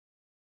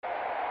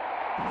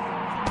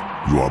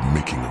You are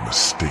making a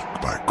mistake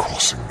by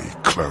crossing me,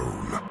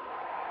 clone.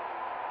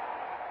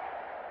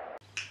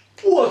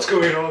 What's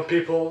going on,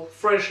 people?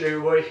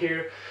 FrenchLegoBoy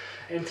here,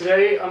 and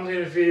today I'm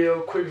doing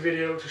a quick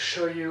video to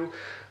show you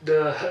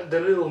the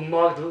little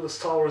MOC, the little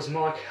Star Wars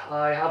MOC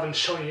I haven't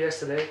shown you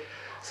yesterday.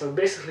 So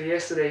basically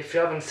yesterday, if you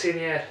haven't seen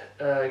it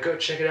yet, go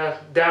check it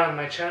out down on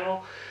my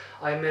channel.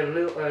 I made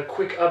a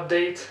quick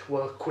update,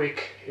 well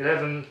quick,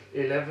 11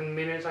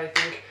 minutes I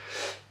think,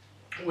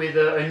 with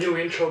a new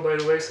intro by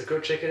the way, so go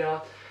check it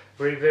out.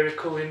 Very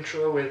cool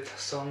intro with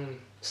some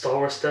Star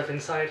Wars stuff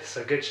inside,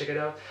 so go check it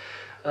out.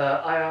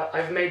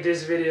 I've made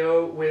this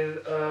video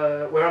with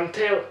where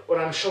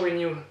I'm showing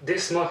you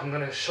this MOC. I'm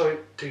gonna show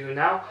it to you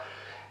now,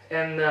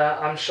 and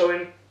I'm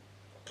saying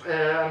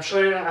yeah,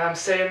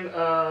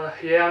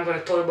 I'm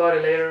gonna talk about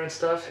it later and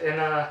stuff. And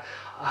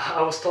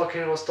I was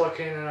talking,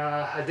 and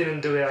I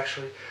didn't do it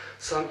actually.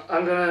 So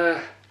I'm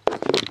gonna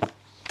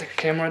take a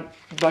camera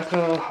back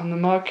on the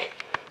MOC.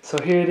 So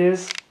here it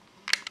is.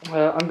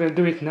 I'm gonna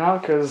do it now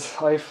because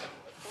I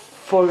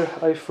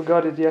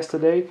forgot it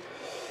yesterday.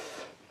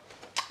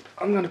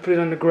 I'm gonna put it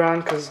on the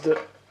ground because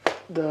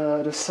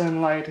the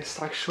sunlight is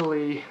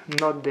actually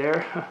not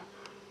there.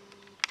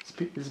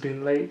 It's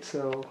been late,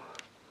 so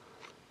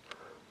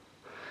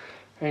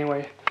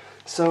anyway.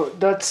 So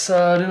that's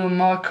a little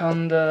MOC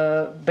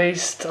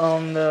based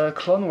on the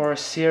Clone Wars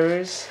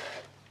series,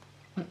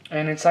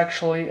 and it's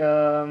actually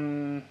a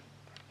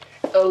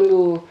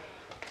little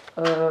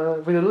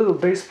with a little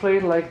base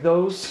plate like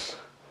those.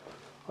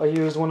 I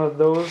used one of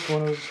those.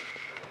 One was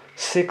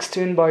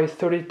 16 by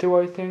 32,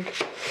 I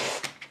think.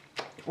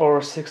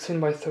 Or 16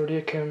 by 30,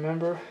 I can't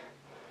remember.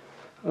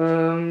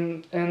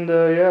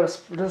 Yeah,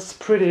 that's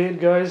pretty it,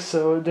 guys.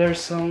 So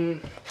there's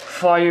some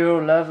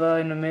fire, lava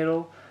in the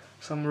middle,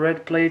 some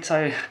red plates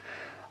I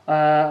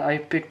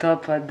picked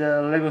up at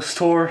the Lego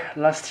store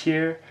last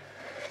year.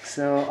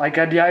 So I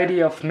got the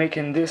idea of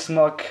making this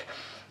MOC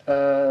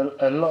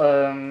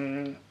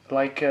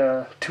like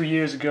 2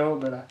 years ago,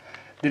 but I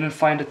didn't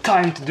find the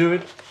time to do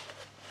it.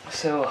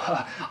 So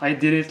I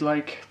did it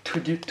like two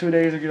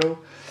days ago.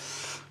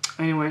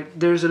 Anyway,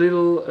 there's a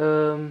little,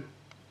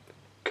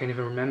 can't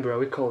even remember how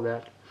we call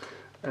that.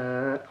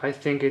 I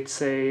think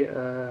it's a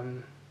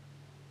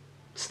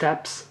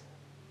steps,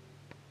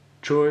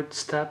 droid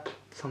step,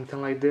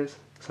 something like this,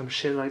 some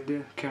shit like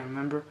this, can't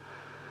remember.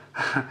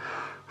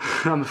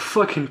 I'm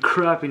fucking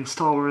crap in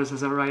Star Wars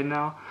as of right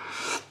now.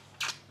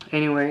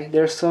 Anyway,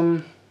 there's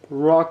some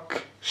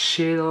rock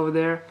shit over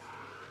there.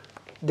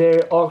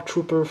 They're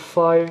Trooper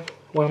 5,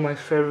 one of my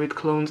favorite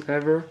clones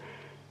ever.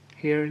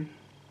 Here.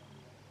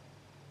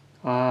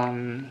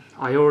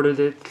 I ordered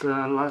it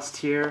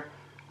last year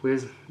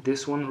with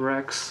this one,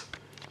 Rex.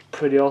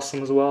 Pretty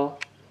awesome as well.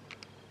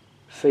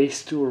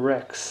 Phase 2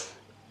 Rex.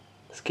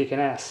 It's kicking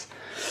ass.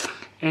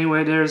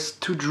 Anyway, there's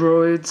two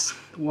droids,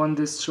 one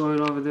destroyed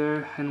over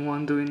there and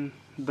one doing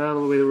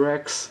battle with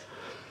Rex.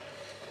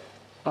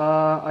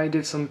 I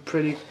did some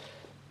pretty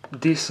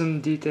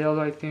decent details,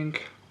 I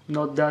think.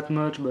 Not that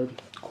much, but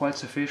quite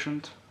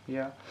sufficient.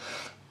 Yeah.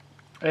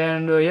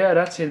 And yeah,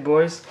 that's it,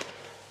 boys.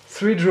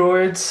 3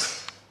 droids.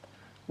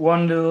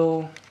 One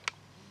little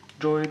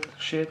droid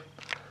shit,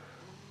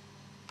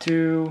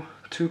 two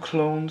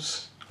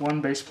clones,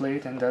 one base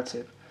plate, and that's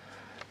it.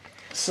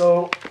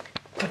 So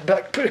put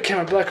the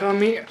camera back on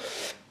me.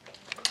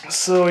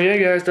 So yeah,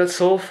 guys,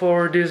 that's all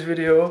for this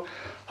video.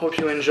 Hope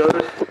you enjoyed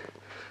it.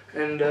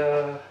 And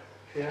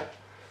yeah,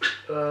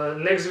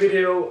 next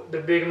video, the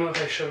big MOC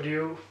I showed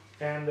you.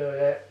 And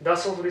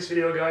that's all for this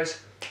video, guys.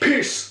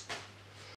 Peace.